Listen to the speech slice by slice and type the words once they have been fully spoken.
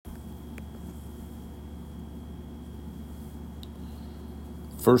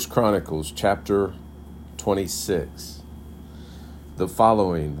First Chronicles chapter 26. The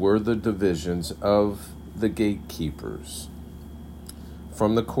following were the divisions of the gatekeepers.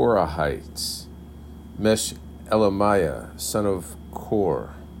 From the Korahites, Meshelemiah, son of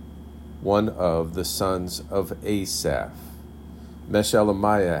Kor, one of the sons of Asaph.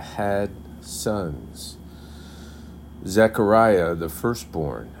 Meshelemiah had sons: Zechariah the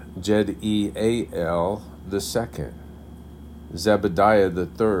firstborn, Jediael the second, Zebediah the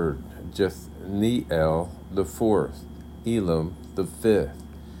third, Jethniel the fourth, Elam the fifth,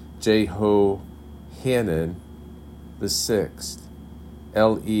 Jehohanan the sixth,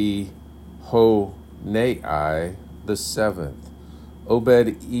 Elihonai the seventh.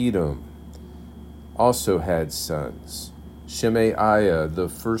 Obed-Edom also had sons: Shemaiah the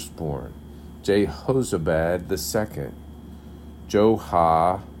firstborn, Jehozabad the second,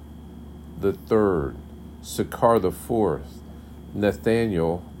 Joha the third, Sakar the fourth,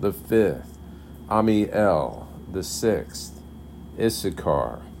 Nathaniel the fifth, Amiel the sixth,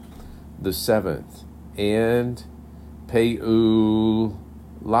 Issachar the seventh, and Peullathai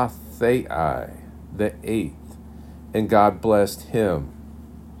the eighth. And God blessed him.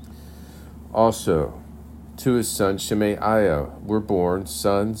 Also, to his son Shemaiah were born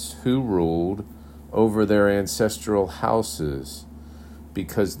sons who ruled over their ancestral houses,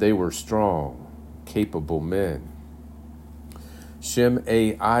 because they were strong, capable men.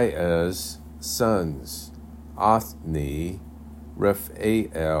 Shemaiah's sons: Othni,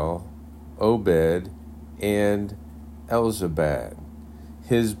 Rephael, Obed, and Elzabad.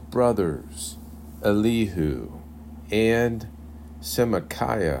 His brothers Elihu and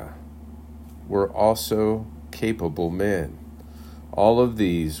Semachiah were also capable men. All of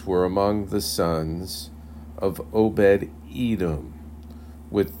these were among the sons of Obed-Edom,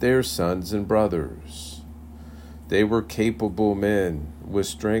 with their sons and brothers. They were capable men with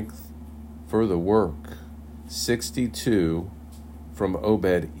strength for the work. 62 from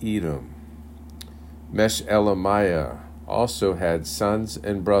Obed-Edom. Meshelemiah also had sons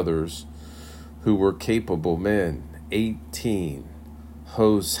and brothers who were capable men. 18.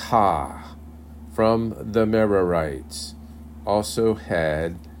 Hosha from the Merarites also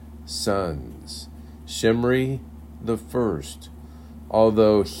had sons: Shimri the first,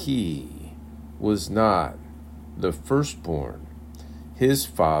 although he was not the firstborn, his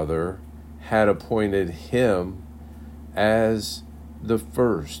father had appointed him as the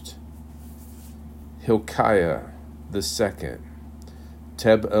first. Hilkiah the second,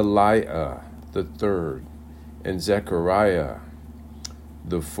 Tebaliah the third, and Zechariah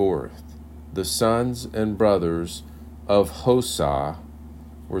the fourth. The sons and brothers of Hosah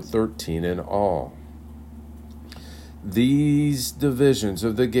were 13 in all. These divisions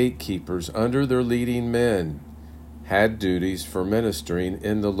of the gatekeepers, under their leading men, had duties for ministering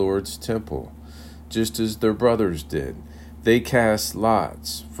in the Lord's temple, just as their brothers did. They cast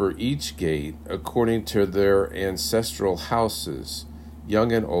lots for each gate according to their ancestral houses,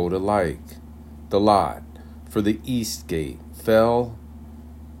 young and old alike. The lot for the east gate fell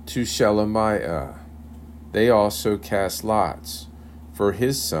to Shelemiah. They also cast lots for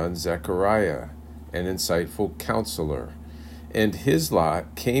his son Zechariah, an insightful counselor, and his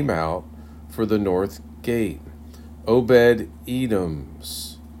lot came out for the north gate.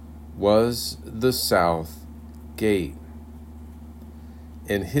 Obed-Edom's was the south gate,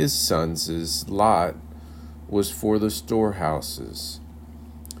 and his son's lot was for the storehouses.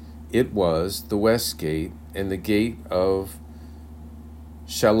 It was the west gate and the gate of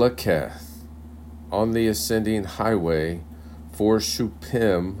Shaleketh on the ascending highway for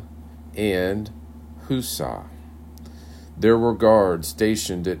Shuppim and Hussah. There were guards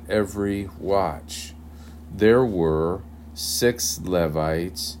stationed at every watch. There were 6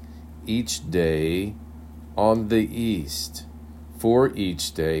 Levites each day on the east, 4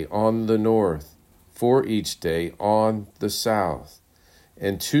 each day on the north, 4 each day on the south,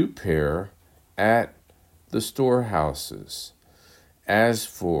 and 2 pair at the storehouses. As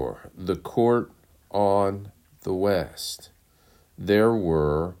for the court on the west, there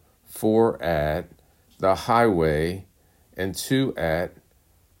were 4 at the highway and 2 at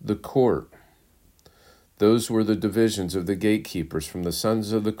the court. Those were the divisions of the gatekeepers from the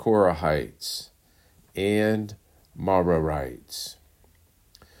sons of the Korahites and Merarites.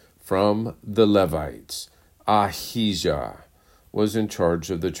 From the Levites, Ahijah was in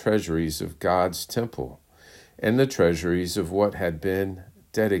charge of the treasuries of God's temple and the treasuries of what had been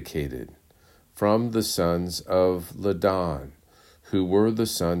dedicated. From the sons of Ladan, who were the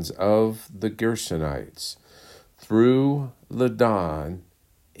sons of the Gershonites, through Ladan,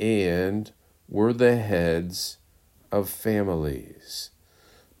 and were the heads of families.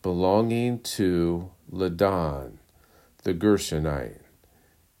 belonging to Ladan, the Gershonite.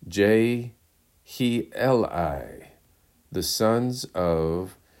 Jehieli, the sons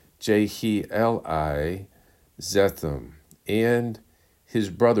of Jehieli, Zetham, and his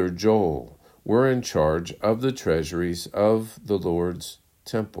brother Joel were in charge of the treasuries of the Lord's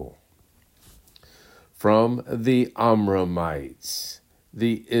temple. From the Amramites,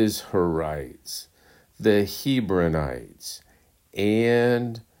 the Izharites, the Hebronites,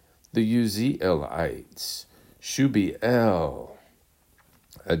 and the Uzzielites, Shubiel,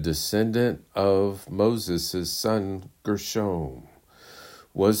 a descendant of Moses' son Gershom,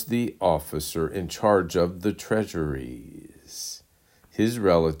 was the officer in charge of the treasuries. His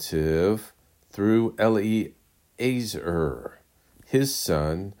relative through Eleazar, his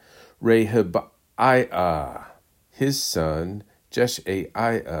son Rehabiah, his son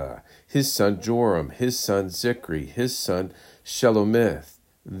Jeshaiah, his son Joram, his son Zikri, his son Shelomith.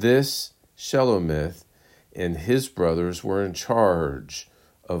 This Shelomith and his brothers were in charge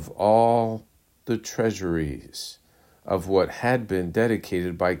of all the treasuries of what had been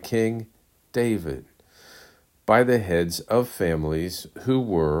dedicated by King David, by the heads of families who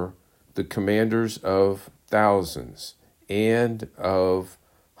were the commanders of thousands and of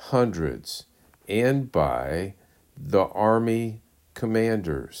hundreds, and by the army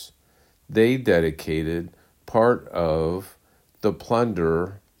commanders. They dedicated part of the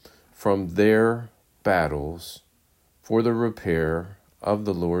plunder from their battles for the repair of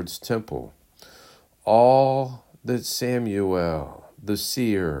the Lord's temple. All that Samuel the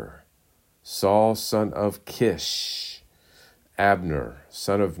seer, Saul son of Kish, Abner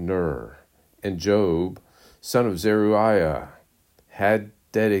son of Ner, and Job son of Zeruiah had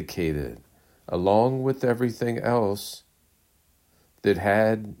dedicated, along with everything else that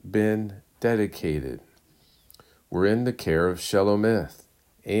had been dedicated, were in the care of Shelomith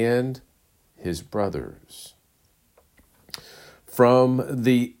and his brothers. From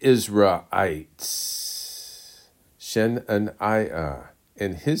the Israelites, Shenaniah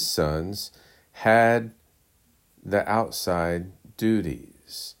and his sons had the outside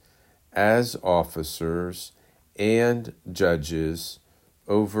duties as officers and judges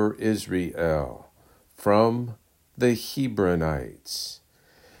over Israel. From the Hebronites,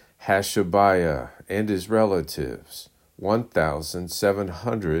 Hashabiah and his relatives,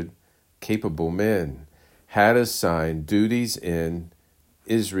 1,700 capable men, had assigned duties in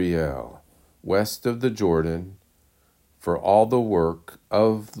Israel, west of the Jordan, for all the work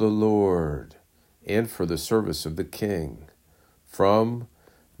of the Lord and for the service of the king. From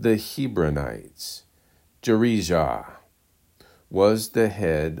the Hebronites, Jerijah was the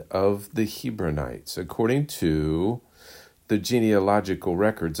head of the Hebronites, according to the genealogical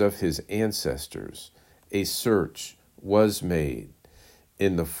records of his ancestors. A search was made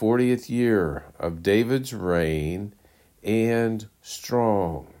in the 40th year of David's reign, and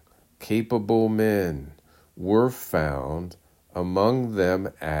strong, capable men were found among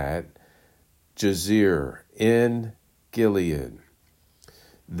them at Jazer in Gilead.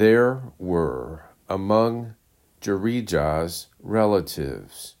 There were among Jerijah's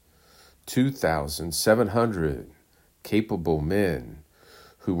relatives 2,700 capable men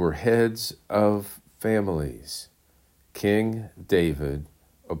who were heads of families. King David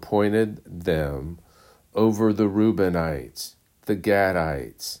appointed them over the Reubenites, the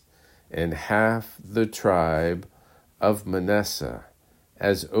Gadites, and half the tribe of Manasseh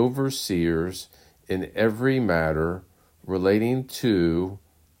as overseers in every matter relating to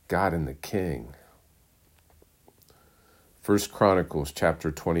God and the king. 1 Chronicles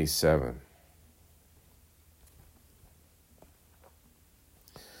chapter 27.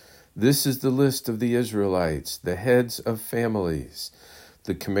 This is the list of the Israelites, the heads of families,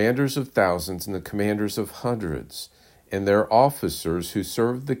 the commanders of thousands and the commanders of hundreds, and their officers who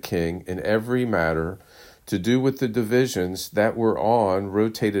served the king in every matter to do with the divisions that were on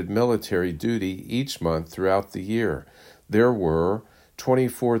rotated military duty each month throughout the year. There were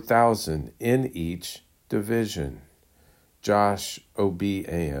 24,000 in each division.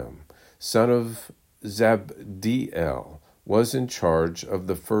 Josh-Obeam, son of Zabdiel, was in charge of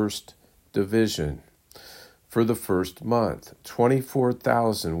the first division. For the first month,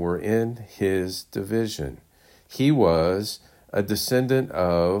 24,000 were in his division. He was a descendant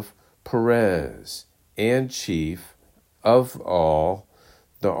of Perez and chief of all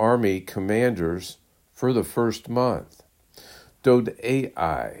the army commanders for the first month.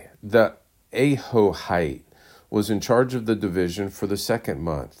 Dodai, the Ahohite, was in charge of the division for the second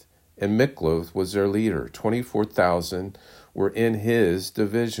month, and Mikloth was their leader. 24,000 were in his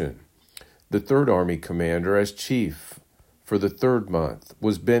division. The third army commander as chief For the 3rd month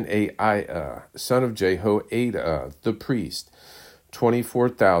was Ben-Aiah, son of Jehoiada, the priest.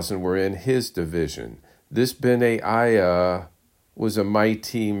 24,000 were in his division. This Ben-Aiah was a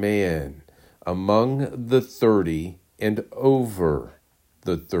mighty man among the 30 and over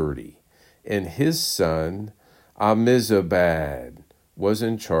the 30. And his son Ammizabad was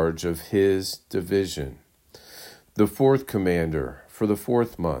in charge of his division. The 4th commander for the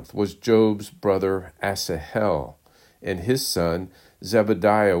 4th month was Job's brother Asahel, and his son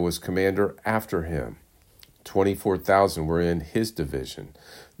Zebediah was commander after him. 24,000 were in his division.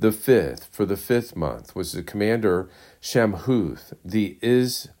 The 5th for the 5th month was the commander Shamhuth, the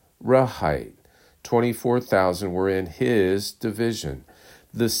Izrahite. 24,000 were in his division.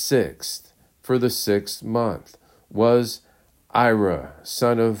 The 6th for the 6th month was Ira,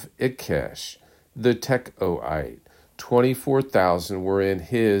 son of Ikesh, the Tekoite. 24,000 were in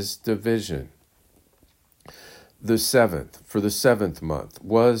his division. The 7th for the 7th month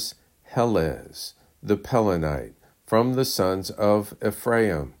was Helez, the Pelonite, from the sons of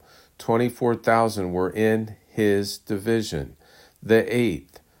Ephraim. 24,000 were in his division. The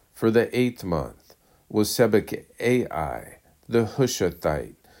 8th for the 8th month was Sibbecai, the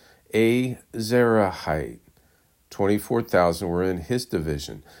Hushathite, a Zerahite. 24,000 were in his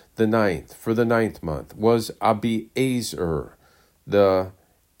division. The 9th for the 9th month was Abiezer, the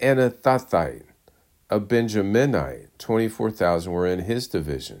Anathothite, a Benjaminite. 24,000 were in his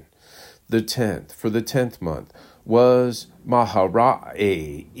division. The 10th for the 10th month was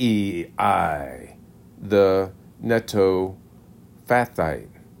Maharai, the Netophathite,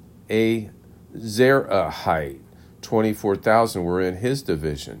 a Zerahite. 24,000 were in his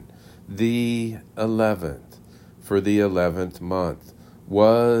division. The 11th for the 11th month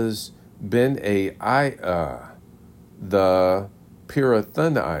was Ben-Aiah, the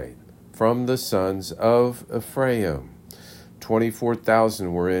Pirathonite, from the sons of Ephraim.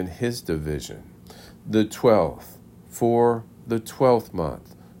 24,000 were in his division. The 12th for the 12th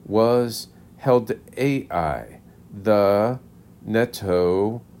month was Heldai, the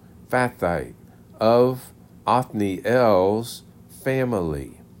Netophathite, of Othniel's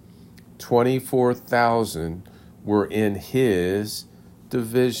family. 24,000 were in his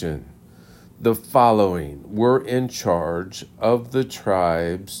division. The following were in charge of the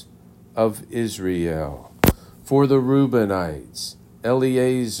tribes of Israel. For the Reubenites,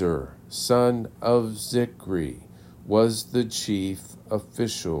 Eleazar, son of Zikri, was the chief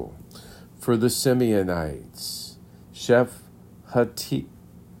official. For the Simeonites, Shephatiah,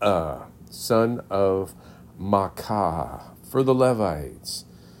 son of Micah. For the Levites,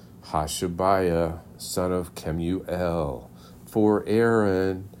 Hashabiah, son of Kemuel. For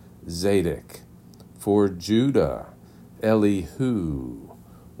Aaron, Zadok. For Judah, Elihu,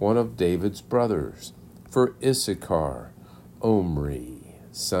 one of David's brothers. For Issachar, Omri,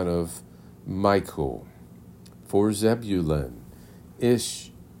 son of Michael. For Zebulun,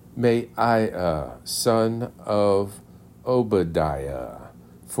 Ishmaiah, son of Obadiah.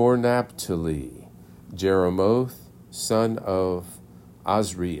 For Naphtali, Jeremoth, son of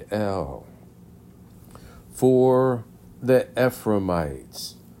Azriel. For the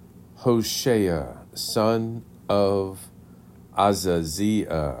Ephraimites, Hoshea, son of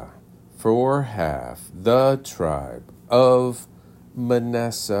Azaziah. For half the tribe of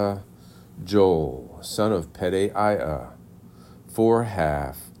Manasseh, Joel, son of Pedaiah. For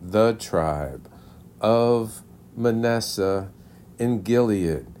half the tribe of Manasseh in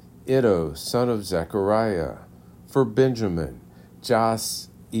Gilead, Iddo, son of Zechariah. For Benjamin,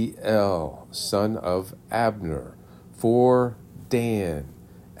 Jasiel, son of Abner. For Dan,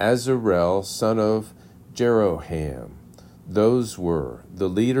 Azarel, son of Jeroham. Those were the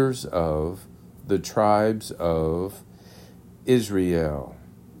leaders of the tribes of Israel.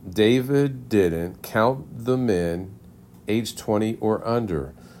 David didn't count the men aged 20 or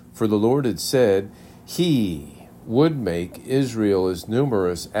under, for the Lord had said he would make Israel as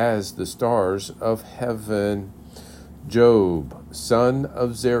numerous as the stars of heaven. Job, son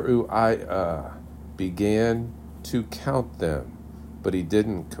of Zeruiah, began to count them, but he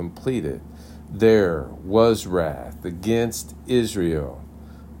didn't complete it. There was wrath against Israel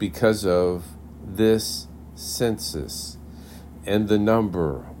because of this census, and the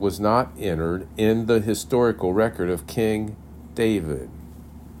number was not entered in the historical record of King David.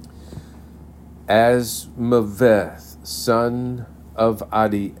 Asmaveth, son of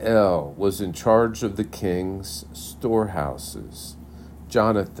Adiel, was in charge of the king's storehouses.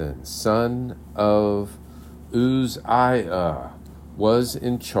 Jonathan, son of Uzziah, was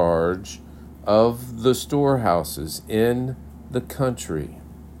in charge of the storehouses in the country,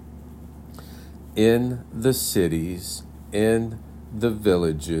 in the cities in the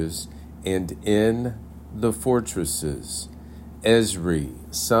villages and in the fortresses. Ezri,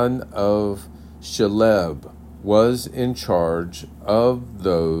 son of Sheleb, was in charge of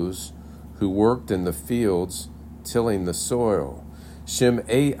those who worked in the fields, tilling the soil.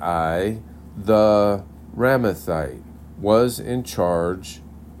 Shimei, the Ramathite, was in charge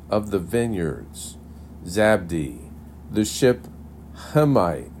of the vineyards. Zabdi, the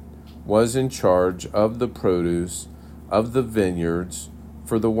Shiphemite, was in charge of the produce of the vineyards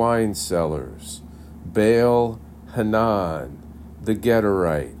for the wine cellars. Baal Hanan, the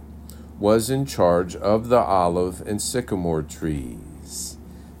Gederite, was in charge of the olive and sycamore trees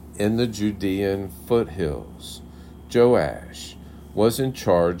in the Judean foothills. Joash was in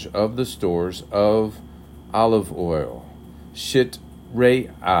charge of the stores of olive oil. Shitrei,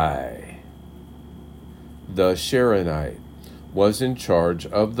 the Sharonite, was in charge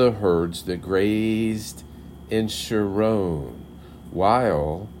of the herds that grazed in Sharon,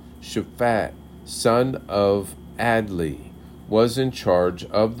 while Shaphat, son of Adli, was in charge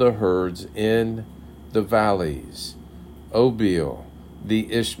of the herds in the valleys. Obil,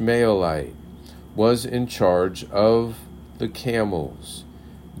 the Ishmaelite, was in charge of the camels.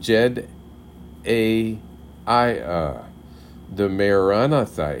 Jedaiah, the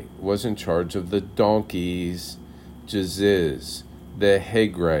Meronothite, was in charge of the donkeys. Jaziz, the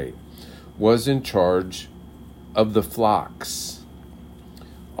Hagrite, was in charge of the flocks.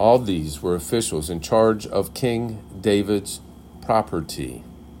 All these were officials in charge of King David's property.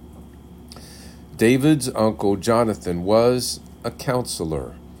 David's uncle Jonathan was a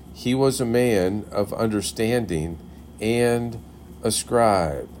counselor. He was a man of understanding and a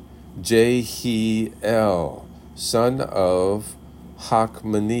scribe. Jehiel, son of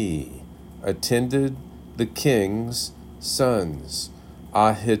Hakmani, attended the king's sons.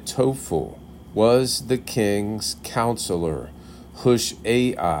 Ahitophel was the king's counselor.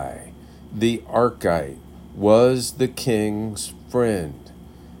 Hushai, the Archite, was the king's friend.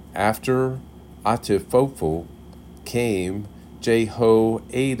 After Ahitophel came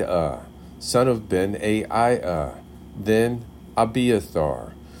Jehoiada, son of Ben-Aiah, then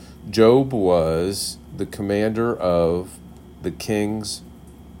Abiathar. Job was the commander of the king's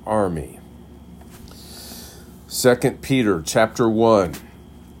army. 2 Peter chapter 1.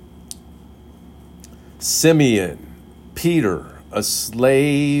 Simeon, Peter, a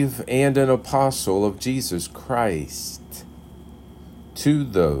slave and an apostle of Jesus Christ, to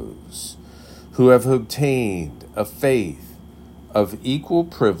those who have obtained a faith of equal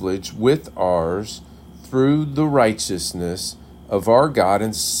privilege with ours through the righteousness of our God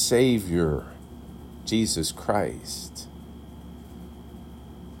and Savior, Jesus Christ.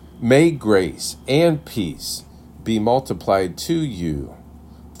 May grace and peace be multiplied to you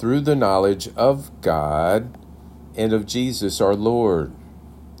through the knowledge of God and of Jesus our Lord.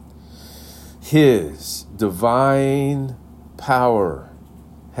 His divine power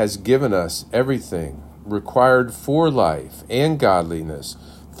has given us everything required for life and godliness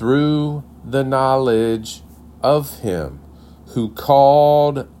through the knowledge of Him who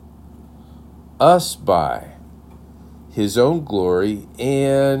called us by His own glory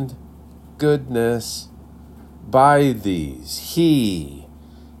and goodness. By these He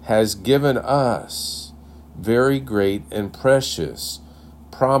has given us very great and precious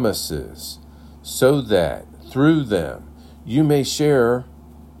promises, so that through them you may share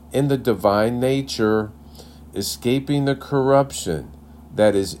in the divine nature, escaping the corruption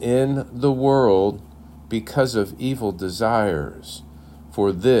that is in the world because of evil desires.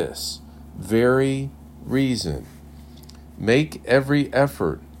 For this very reason, make every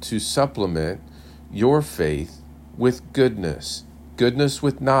effort to supplement your faith with goodness, goodness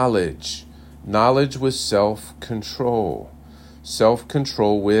with knowledge, knowledge with self-control,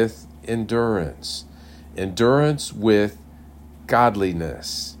 self-control with endurance, endurance with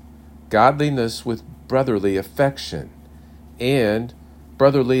godliness, godliness with brotherly affection, and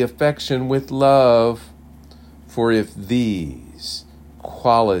brotherly affection with love. For if these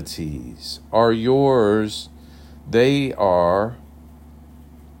qualities are yours,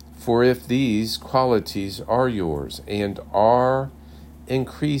 if these qualities are yours and are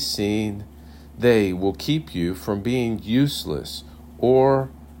increasing, they will keep you from being useless or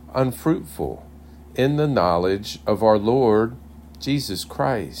unfruitful in the knowledge of our Lord Jesus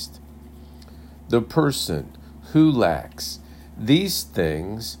Christ. The person who lacks these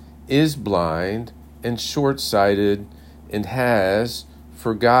things is blind and short-sighted and has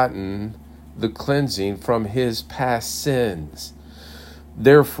forgotten the cleansing from his past sins.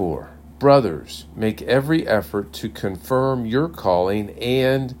 Therefore, brothers, make every effort to confirm your calling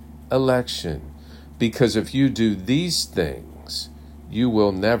and election. because if you do these things, you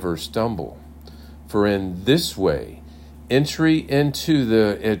will never stumble. For in this way, entry into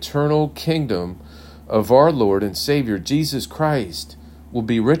the eternal kingdom of our Lord and Savior Jesus Christ will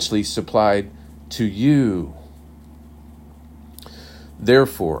be richly supplied to you.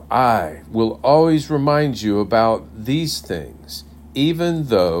 Therefore, I will always remind you about these things, even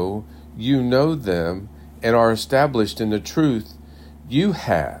though you know them and are established in the truth you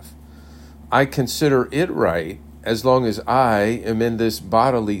have. I consider it right, as long as I am in this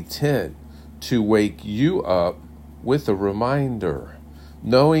bodily tent, to wake you up with a reminder,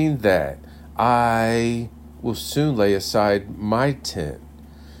 knowing that I will soon lay aside my tent,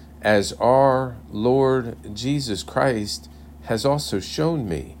 as our Lord Jesus Christ has also shown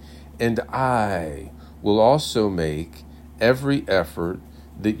me, and I will also make every effort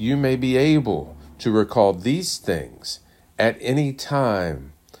that you may be able to recall these things at any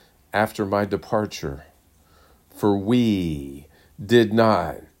time after my departure. For we did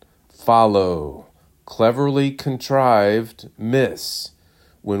not follow cleverly contrived myths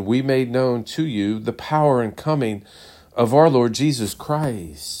when we made known to you the power and coming of our Lord Jesus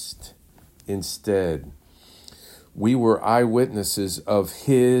Christ. Instead, we were eyewitnesses of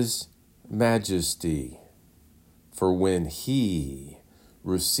his majesty. For when he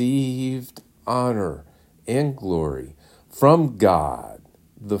received honor and glory from God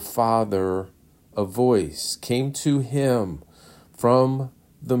the Father, a voice came to him from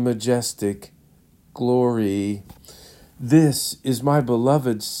the majestic glory, "This is my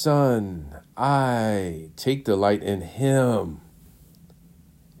beloved Son. I take delight in him."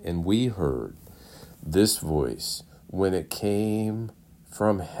 And we heard this voice when it came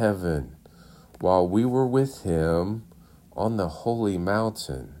from heaven, while we were with him on the holy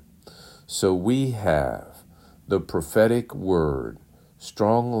mountain. So we have the prophetic word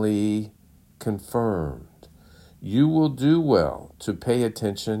strongly confirmed. You will do well to pay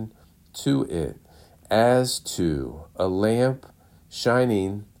attention to it as to a lamp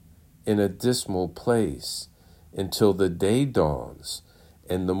shining in a dismal place until the day dawns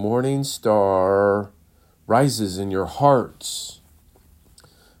and the morning star rises in your hearts.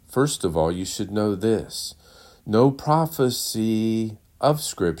 First of all, you should know this: no prophecy of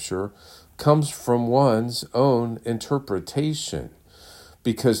Scripture comes from one's own interpretation,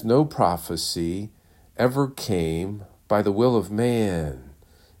 because no prophecy ever came by the will of man.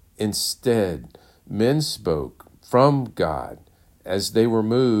 Instead, men spoke from God as they were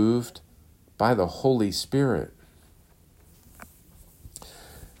moved by the Holy Spirit.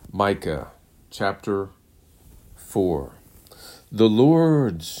 Micah chapter 4. The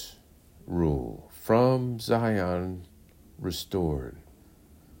Lord's rule from Zion restored.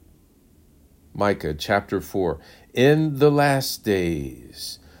 Micah chapter 4. In the last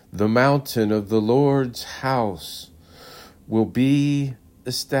days, the mountain of the Lord's house will be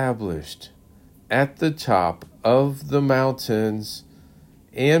established at the top of the mountains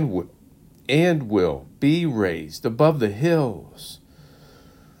and will be raised above the hills.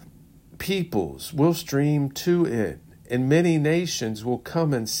 Peoples will stream to it, and many nations will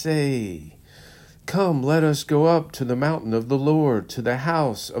come and say, "Come, let us go up to the mountain of the Lord, to the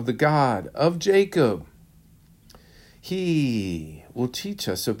house of the God of Jacob. He will teach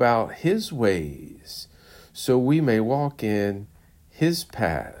us about his ways, so we may walk in his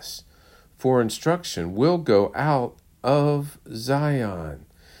paths. For instruction will go out of Zion,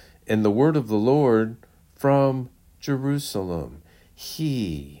 and the word of the Lord from Jerusalem.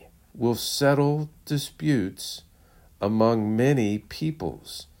 He will settle disputes among many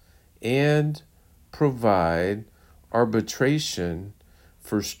peoples and provide arbitration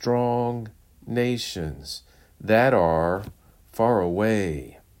for strong nations that are far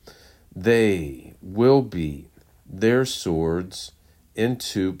away. They will beat their swords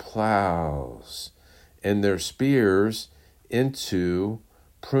into plows and their spears into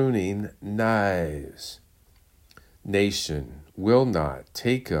pruning knives. Nation will not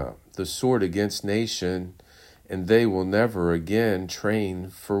take up the sword against nation, and they will never again train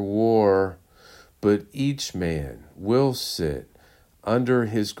for war. But each man will sit under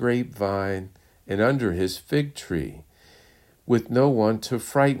his grapevine and under his fig tree, with no one to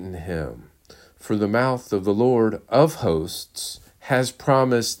frighten him. For the mouth of the Lord of hosts has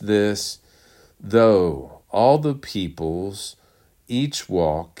promised this, though all the peoples each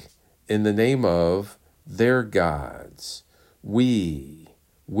walk in the name of their gods. We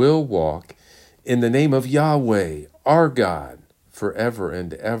will walk in the name of Yahweh, our God, forever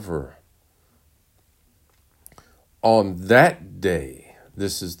and ever. On that day,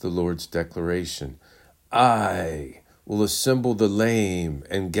 this is the Lord's declaration, I will assemble the lame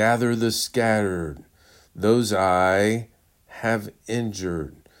and gather the scattered. those I have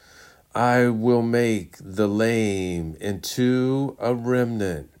injured. I will make the lame into a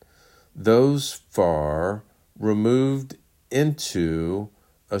remnant, those far removed into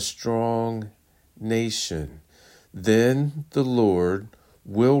a strong nation. Then the Lord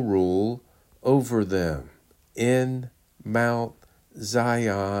will rule over them in Mount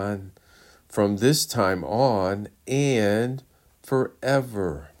Zion from this time on and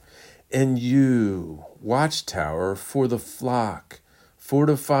forever. And you, watchtower for the flock,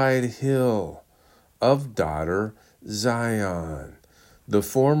 fortified hill of daughter Zion, the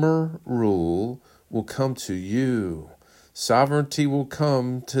former rule will come to you. Sovereignty will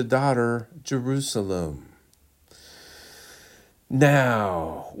come to daughter Jerusalem.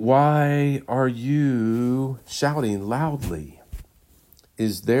 Now, why are you shouting loudly?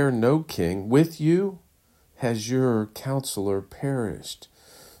 Is there no king with you? Has your counselor perished,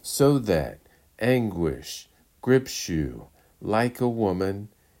 so that anguish grips you like a woman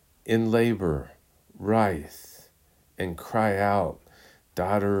in labor? Writhe and cry out,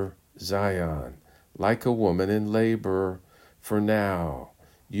 daughter Zion, like a woman in labor. For now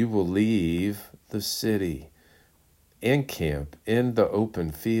you will leave the city and camp in the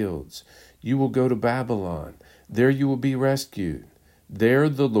open fields. You will go to Babylon. There you will be rescued. There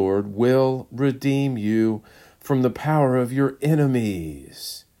the Lord will redeem you from the power of your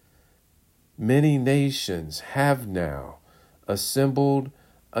enemies. Many nations have now assembled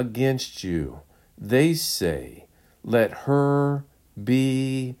against you. They say, let her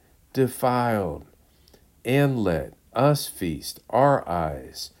be defiled, and let us feast our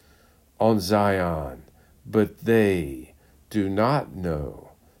eyes on Zion. But they do not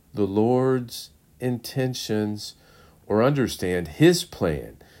know the Lord's intentions or understand his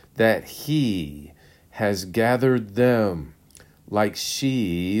plan, that he has gathered them like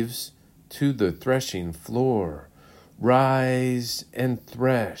sheaves to the threshing floor. Rise and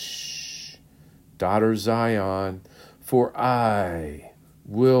thresh, daughter Zion, for I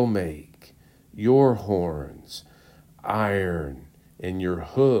will make your horns iron and your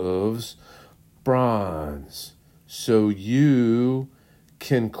hooves bronze, so you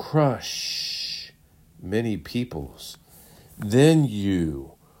can crush many peoples. Then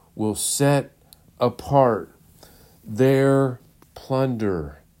you will set apart their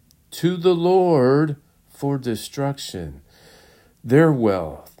plunder to the Lord for destruction, their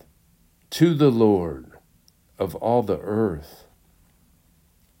wealth to the Lord of all the earth.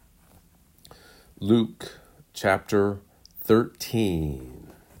 Luke chapter 13.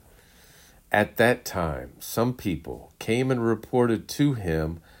 At that time, some people came and reported to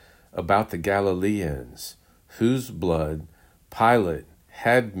him about the Galileans, whose blood Pilate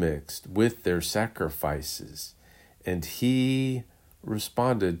had mixed with their sacrifices. And he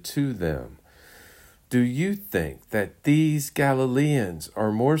responded to them, do you think that these Galileans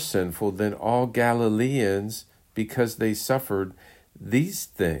are more sinful than all Galileans because they suffered these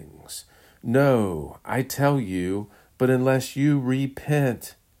things? No, I tell you, but unless you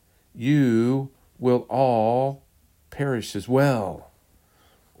repent, you will all perish as well.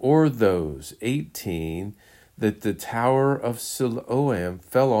 Or those 18 that the tower of Siloam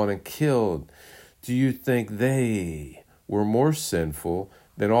fell on and killed, do you think they were more sinful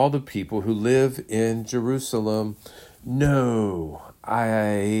than all the people who live in Jerusalem? No,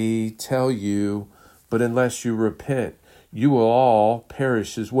 I tell you, but unless you repent, you will all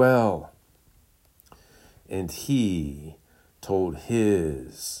perish as well. And he told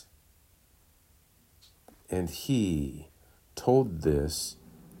this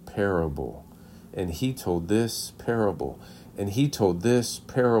parable, and he told this parable, and he told this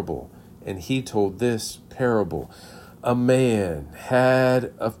parable, and he told this parable. A man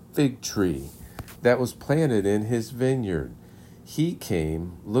had a fig tree that was planted in his vineyard. He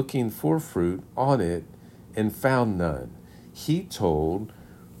came looking for fruit on it and found none. He told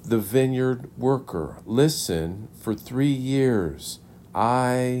the vineyard worker, listen, for 3 years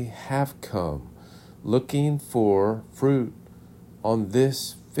I have come looking for fruit on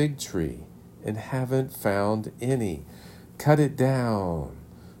this fig tree and haven't found any. Cut it down.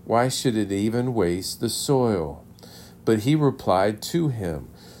 Why should it even waste the soil? But he replied to him,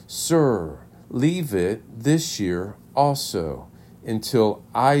 Sir, leave it this year also, until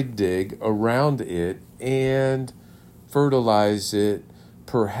I dig around it and fertilize it.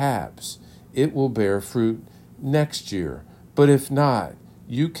 Perhaps it will bear fruit next year, but if not,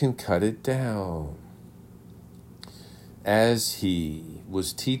 you can cut it down. As he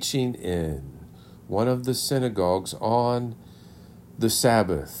was teaching in one of the synagogues on the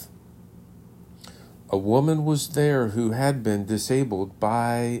Sabbath, a woman was there who had been disabled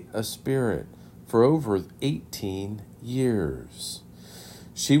by a spirit for over 18 years.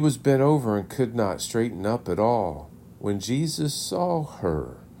 She was bent over and could not straighten up at all. When Jesus saw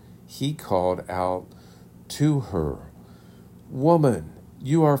her, he called out to her, "Woman,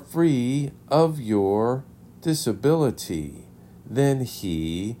 you are free of your disability." Then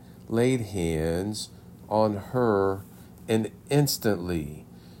he laid hands on her, and instantly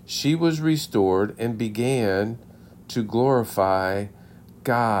she was restored and began to glorify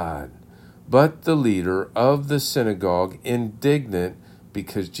God. But the leader of the synagogue, indignant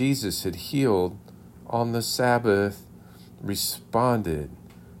because Jesus had healed on the Sabbath, responded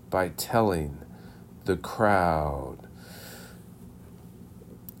by telling the crowd,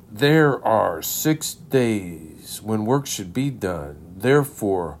 "There are 6 days when work should be done.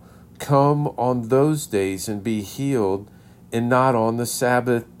 Therefore, come on those days and be healed, and not on the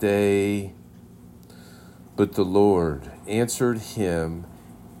Sabbath day." But the Lord answered him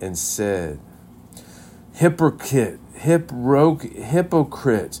and said, Hypocrites,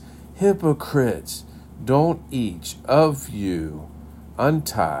 don't each of you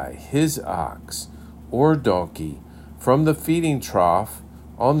untie his ox or donkey from the feeding trough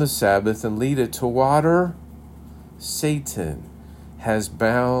on the Sabbath and lead it to water? Satan has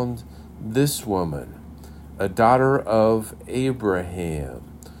bound this woman, a daughter of Abraham,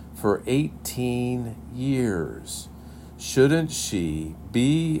 for 18 years. Shouldn't she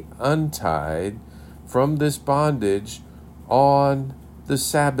be untied from this bondage on the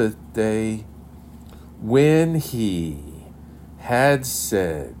Sabbath day? When he had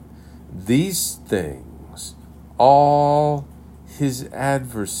said these things, all his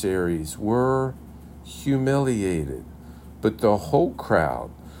adversaries were humiliated, but the whole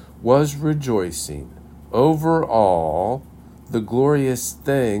crowd was rejoicing over all the glorious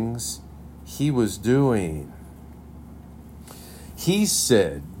things he was doing. He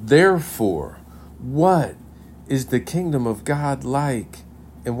said, "Therefore, what is the kingdom of God like,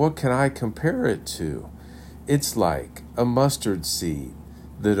 and what can I compare it to? It's like a mustard seed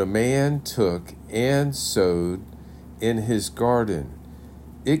that a man took and sowed in his garden.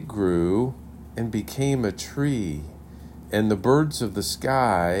 It grew and became a tree, and the birds of the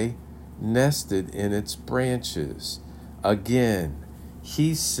sky nested in its branches." Again,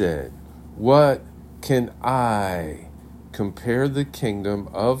 he said, "What can I compare the kingdom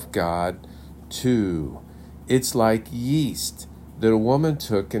of God to? It's like yeast that a woman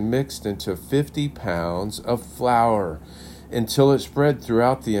took and mixed into 50 pounds of flour until it spread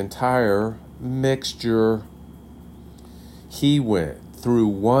throughout the entire mixture." He went through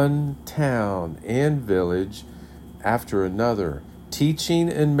one town and village after another, teaching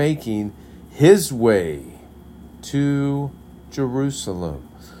and making his way to Jerusalem.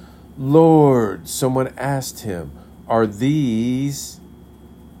 "Lord," someone asked him, "are these..."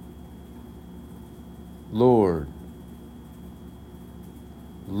 Lord,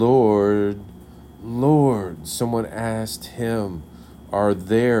 someone asked him, "Are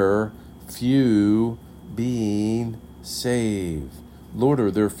there few being saved?" "Lord,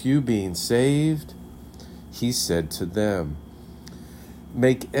 are there few being saved?" He said to them,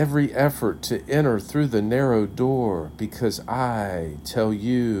 "Make every effort to enter through the narrow door, because I tell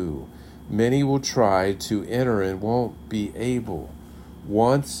you, many will try to enter and won't be able.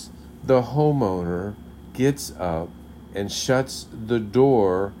 Once the homeowner gets up and shuts the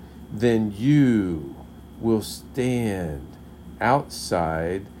door, then you will stand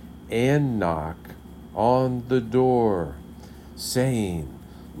outside and knock on the door, saying,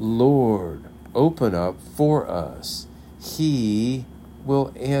 'Lord, open up for us.' He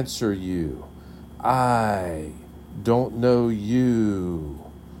will answer you, 'I don't know you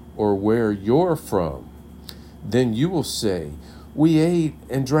or where you're from.' Then you will say, 'We ate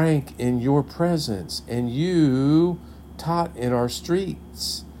and drank in your presence, and you taught in our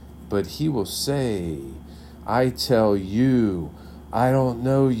streets.' But he will say, 'I tell you, I don't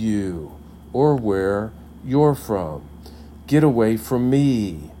know you or where you're from. Get away from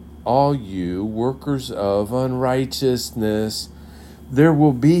me, all you workers of unrighteousness.' There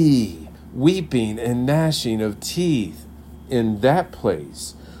will be weeping and gnashing of teeth in that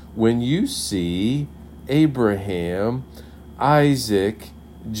place when you see Abraham, Isaac,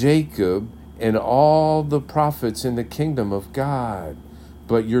 Jacob, and all the prophets in the kingdom of God,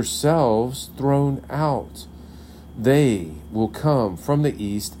 but yourselves thrown out. They will come from the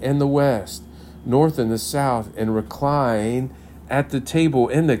east and the west, north and the south, and recline at the table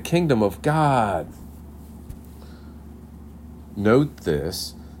in the kingdom of God." Note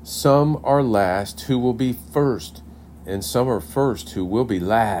this: some are last who will be first, and some are first who will be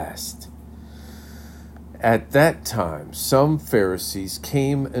last. At that time, some Pharisees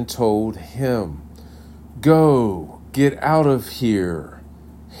came and told him, "Go, get out of here.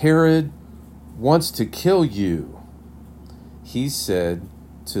 Herod wants to kill you." He said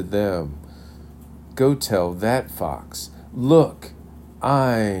to them, "Go tell that fox, look,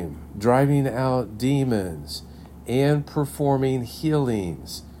 I'm driving out demons and performing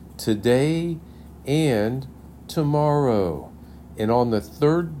healings today and tomorrow. And on the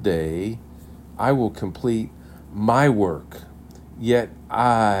third day, I will complete my work. Yet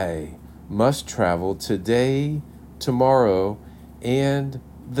I must travel today, tomorrow, and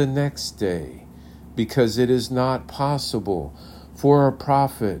the next day, because it is not possible for a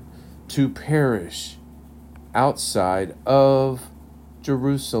prophet to perish outside of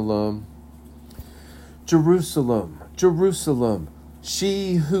Jerusalem. Jerusalem, Jerusalem,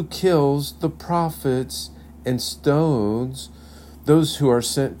 she who kills the prophets and stones those who are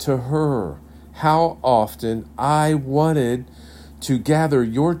sent to her. How often I wanted to gather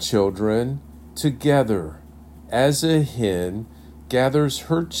your children together, as a hen gathers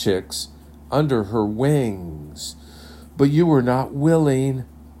her chicks under her wings, but you were not willing.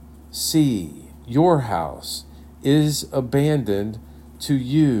 See, your house is abandoned to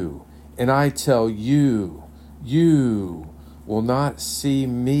you, and I tell you, you will not see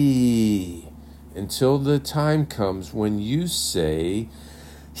me until the time comes when you say,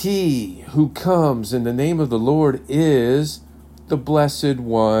 'He who comes in the name of the Lord is the Blessed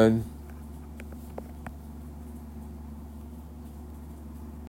One.'"